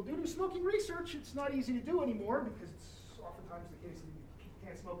 and people do smoking research, it's not easy to do anymore because it's oftentimes the case that you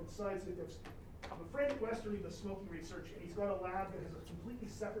can't smoke inside. So I have a friend at Western who does smoking research, and he's got a lab that has a completely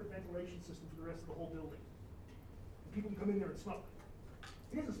separate ventilation system for the rest of the whole building. And people can come in there and smoke.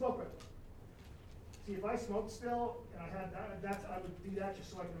 He doesn't smoke right now. See, if I smoked still, and I had that, I would do that just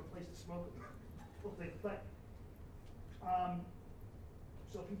so I can have a place to smoke it. But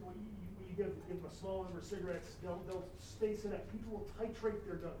so people, when you give them a small number of cigarettes, they'll space it out. People will titrate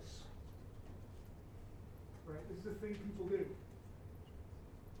their dose. Right? This is the thing people do.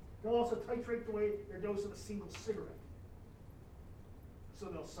 They'll also titrate their dose of a single cigarette. So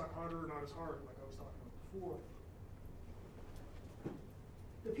they'll suck harder or not as hard, like I was talking about before.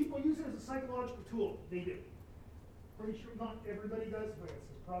 Do people use it as a psychological tool? They do. Pretty sure not everybody does, but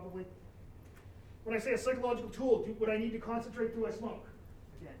it's probably. When I say a psychological tool, would I need to concentrate? Do I smoke?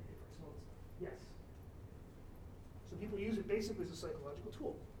 Again, if I smoke, yes. So people use it basically as a psychological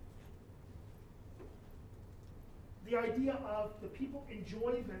tool. The idea of the people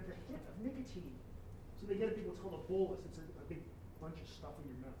enjoy the hit of nicotine. So they get what's called a bolus. It's a big bunch of stuff in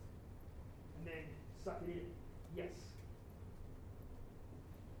your mouth. And then suck it in. Yes.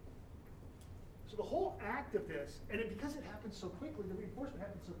 So the whole act of this, and because it happens so quickly, the reinforcement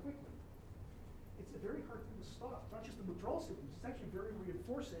happens so quickly, it's a very hard thing to stop. It's not just the withdrawal symptoms, it's actually very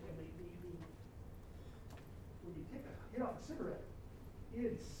reinforcing. And when you take a hit off a cigarette,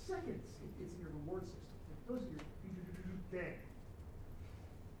 in seconds, it's in your reward system. It goes in your bang.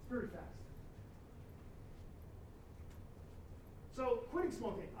 It's very fast. So quitting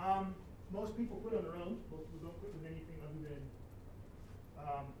smoking. Most people quit on their own. Most people don't quit with anything other than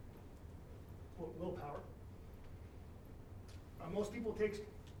willpower. Most people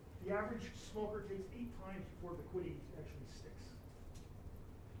the average smoker takes 8 times before the quitting actually sticks.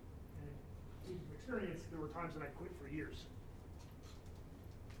 And in experience, there were times that I quit for years.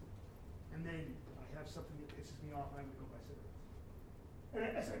 And then I have something that pisses me off and I would go buy cigarettes. And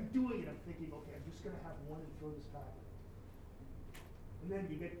as I'm doing it, I'm thinking, okay, I'm just going to have one and throw this back. And then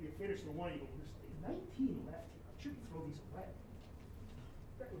you finish the one, you go, there's 19 left here. I shouldn't throw these away.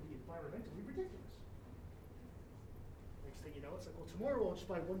 That would be environmentally ridiculous. Next thing you know, it's like, well, tomorrow I'll just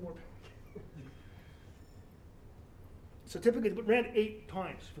buy one more pack. So typically, it ran 8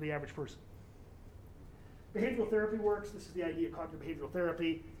 times for the average person. Behavioral therapy works. This is the idea of cognitive behavioral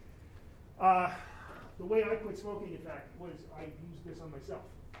therapy. The way I quit smoking, in fact, was I used this on myself.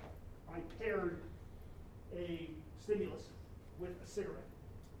 I paired a stimulus with a cigarette.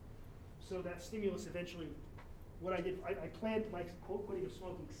 So that stimulus eventually, what I did, I planned my quote quitting of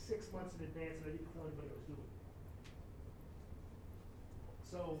smoking 6 months in advance, and I didn't tell anybody I was doing it.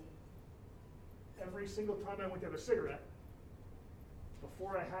 So every single time I went to have a cigarette,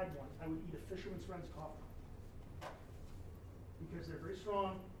 before I had one, I would eat a Fisherman's Friends coffee. Because they're very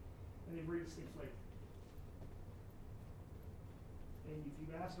strong and they very distinct flavor. And if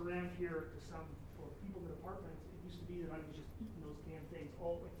you asked around here to some or people in apartments, it used to be that I was just eating those damn things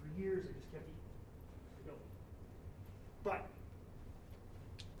all like for years. I just kept eating. But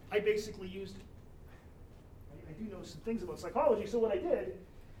I basically used. I do know some things about psychology. So what I did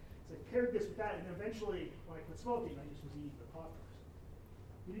is I paired this with that, and eventually, when I quit smoking, I just was eating the cough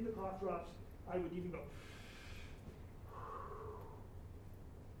drops. Eating the cough drops, I would even go.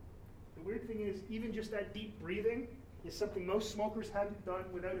 The weird thing is, even just that deep breathing is something most smokers hadn't done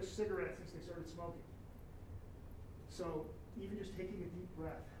without a cigarette since they started smoking. So even just taking a deep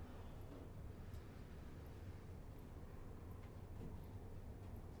breath.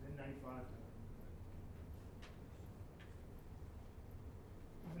 Then 95.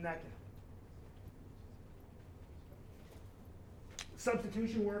 Even that can.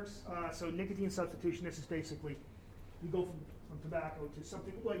 Substitution works. So nicotine substitution, this is basically, you go from tobacco to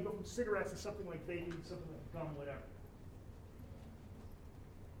something, well, you go from cigarettes to something like vaping, something like gum, whatever.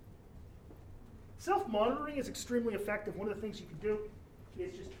 Self-monitoring is extremely effective. One of the things you can do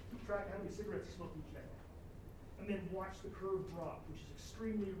is just keep track of how many cigarettes you smoke each day. And then watch the curve drop, which is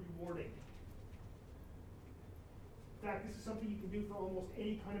extremely rewarding. In fact, this is something you can do for almost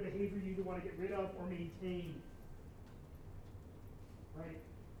any kind of behavior you either want to get rid of or maintain. Right?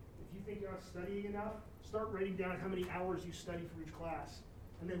 If you think you're not studying enough, start writing down how many hours you study for each class.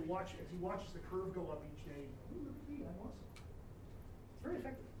 And then watch, as he watches the curve go up each day, ooh, look at me, I'm awesome. It's very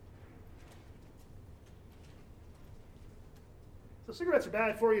effective. So cigarettes are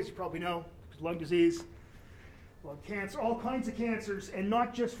bad for you, as you probably know. Lung disease, lung cancer, all kinds of cancers, and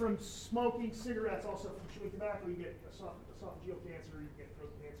not just from smoking cigarettes, also from chewing tobacco. You get esophageal cancer, you get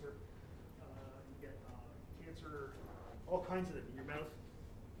throat cancer, you get cancer, all kinds of them in your mouth.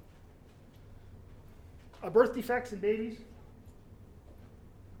 Birth defects in babies.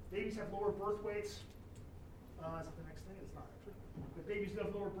 Babies have lower birth weights. Is that the next thing? It's not actually. But babies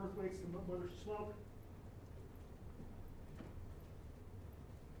have lower birth weights than mothers who smoke.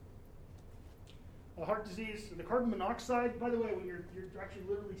 Heart disease, the carbon monoxide, by the way, when you're actually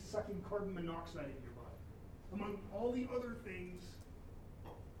literally sucking carbon monoxide into your body. Among all the other things,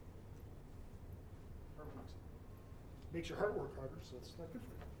 carbon monoxide. Makes your heart work harder, so it's not good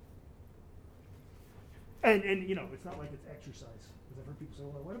for you. And you know, it's not like it's exercise. Because I've heard people say,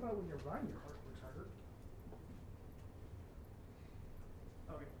 well, what about when you're running, your heart works harder?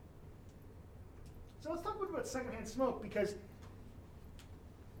 Okay. So let's talk a bit about secondhand smoke, because,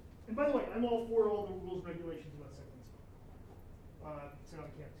 and by the way, I'm all for all the rules and regulations about secondhand smoke. It's on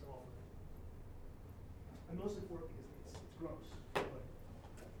campus, I'm all for it. I'm mostly for it because it's gross.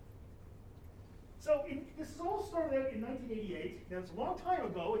 So this all started out in 1988. Now, it's a long time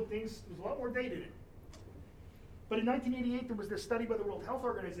ago, and there's a lot more data in it. But in 1988, there was this study by the World Health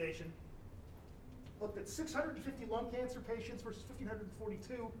Organization, looked at 650 lung cancer patients versus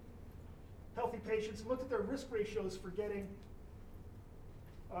 1,542 healthy patients, and looked at their risk ratios for getting,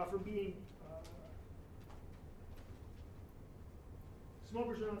 for being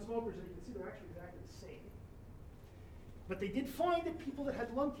smokers or non-smokers, and you can see they're actually exactly the same. But they did find that people that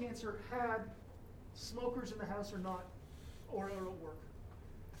had lung cancer had smokers in the house or not, or at work.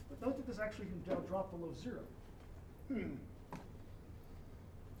 But note that this actually can drop below zero.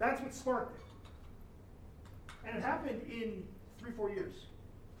 That's what sparked it. And it happened in 3-4 years.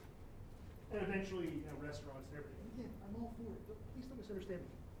 And eventually, you know, restaurants and everything. Again, I'm all for it, but please don't misunderstand me.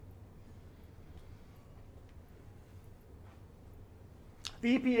 The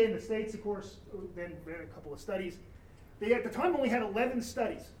EPA in the States, of course, then ran a couple of studies. They at the time only had 11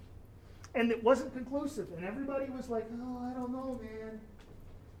 studies. And it wasn't conclusive. And everybody was like, oh, I don't know, man.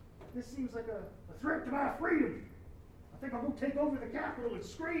 This seems like a threat to my freedom. I think I'll go take over the Capitol and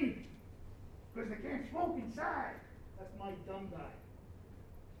scream because they can't smoke inside. That's my dumb guy.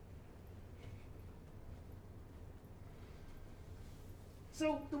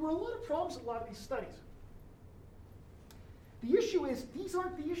 So there were a lot of problems with a lot of these studies. The issue is, these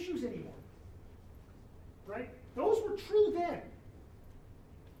aren't the issues anymore. Right? Those were true then.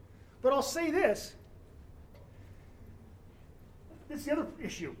 But I'll say this. This is the other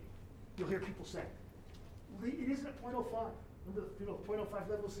issue you'll hear people say. It isn't a 0.05. Remember the 0.05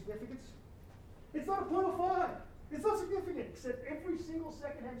 level of significance? It's not a 0.05. It's not significant, except every single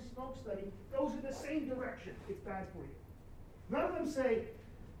secondhand smoke study goes in the same direction. It's bad for you. None of them say,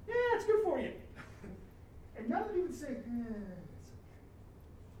 yeah, it's good for you. And none of them even say, it's okay.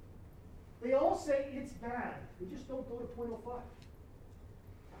 They all say it's bad. They just don't go to 0.05.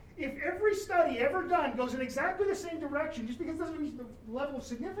 If every study ever done goes in exactly the same direction, just because it doesn't reach the level of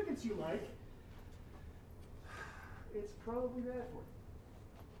significance you like, it's probably bad for you.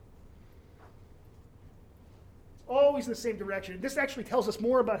 It's always in the same direction. This actually tells us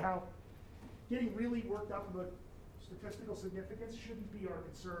more about how getting really worked up about statistical significance shouldn't be our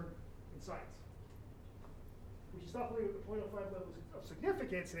concern in science. We should stop looking at the 0.05 levels of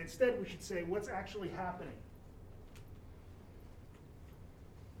significance, and instead we should say what's actually happening.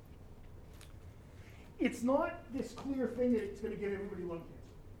 It's not this clear thing that it's going to give everybody lung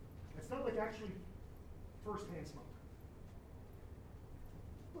cancer. It's not like actually first-hand smoke.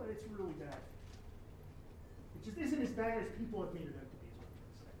 But it's really bad. It just isn't as bad as people have made it out to be, is what I'm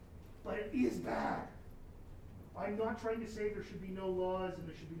trying to say. But it is bad. I'm not trying to say there should be no laws and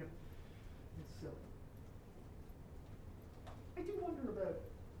there should be no... It's silly. I do wonder about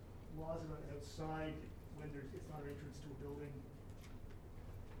laws about outside when it's not an entrance to a building.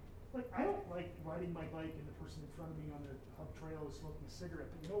 Like, I don't like riding my bike and the person in front of me on the hub trail is smoking a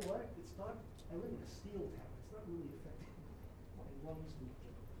cigarette, but you know what? It's not, I live in a steel town. It's not really affecting my lungs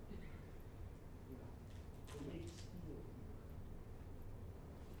movement. You know, they make steel.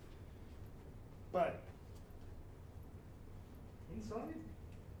 But, inside,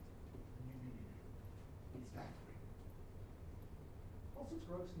 it's bad for you. Also,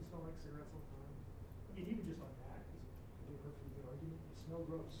 drugs can smell like cigarettes all the time. I mean, even just on that, it's a perfectly good argument. You smell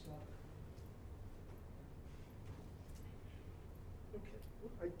gross stuff. Okay.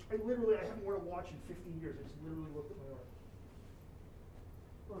 I haven't worn a watch in 15 years. I just literally looked at my arm.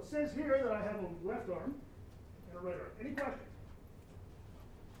 Well, it says here that I have a left arm and a right arm. Any questions?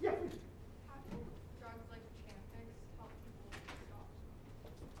 Yeah, please. How do drugs like Chantix help people stop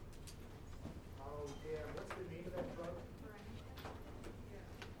smoking? Oh, yeah. What's the name of that drug? Yeah.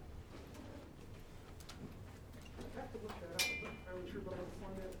 I have to look that up. I'm not entirely sure, but I'll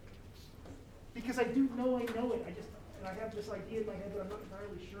find out. Because I do know I know it. And I have this idea in my head, but I'm not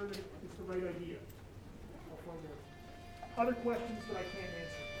entirely sure that it's the right idea. I'll find out. Other questions that I can't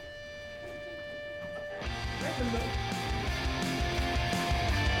answer. Random note.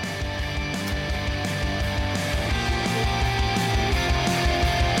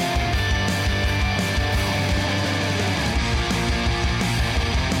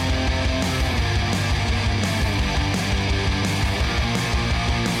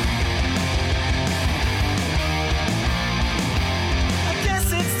 I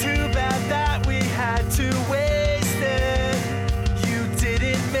guess it's too bad that we had to waste it. You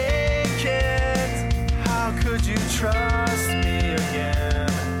didn't make it. How could you try?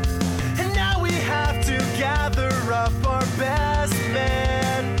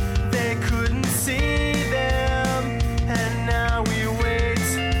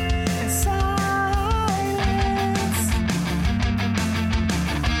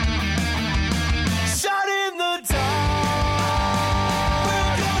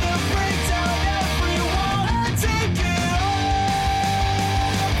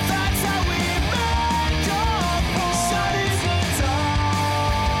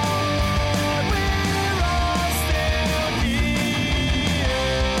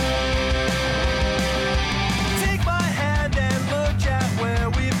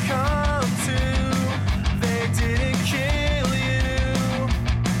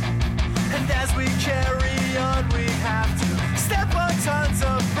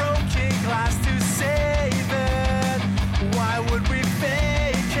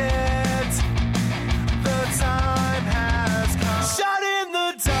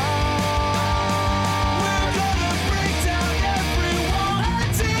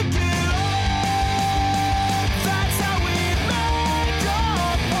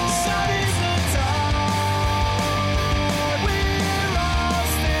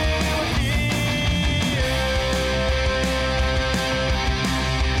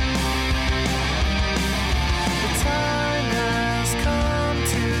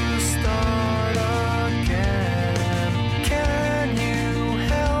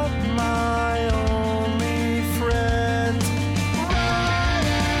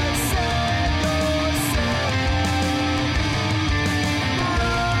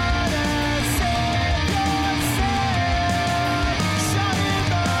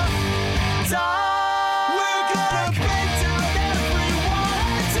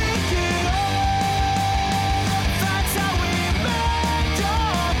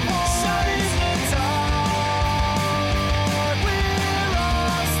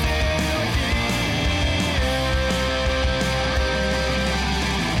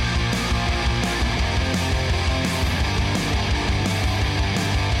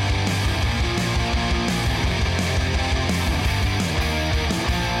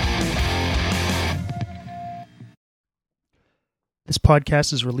 This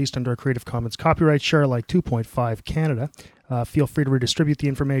podcast is released under a Creative Commons copyright share Alike 2.5 Canada. Feel free to redistribute the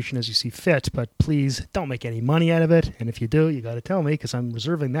information as you see fit, but please don't make any money out of it. And if you do, you got to tell me because I'm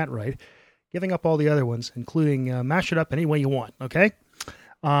reserving that right. Giving up all the other ones, including mash it up any way you want, okay?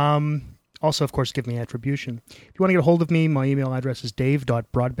 Also, of course, give me attribution. If you want to get a hold of me, my email address is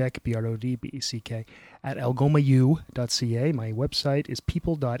dave.brodbeck, BRODBECK, at algomau.ca. My website is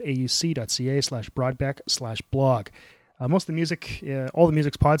people.auc.ca/Brodbeck/blog. Most of the music, all the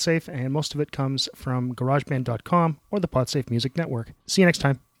music's PodSafe, and most of it comes from GarageBand.com or the PodSafe Music Network. See you next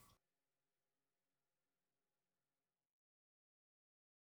time.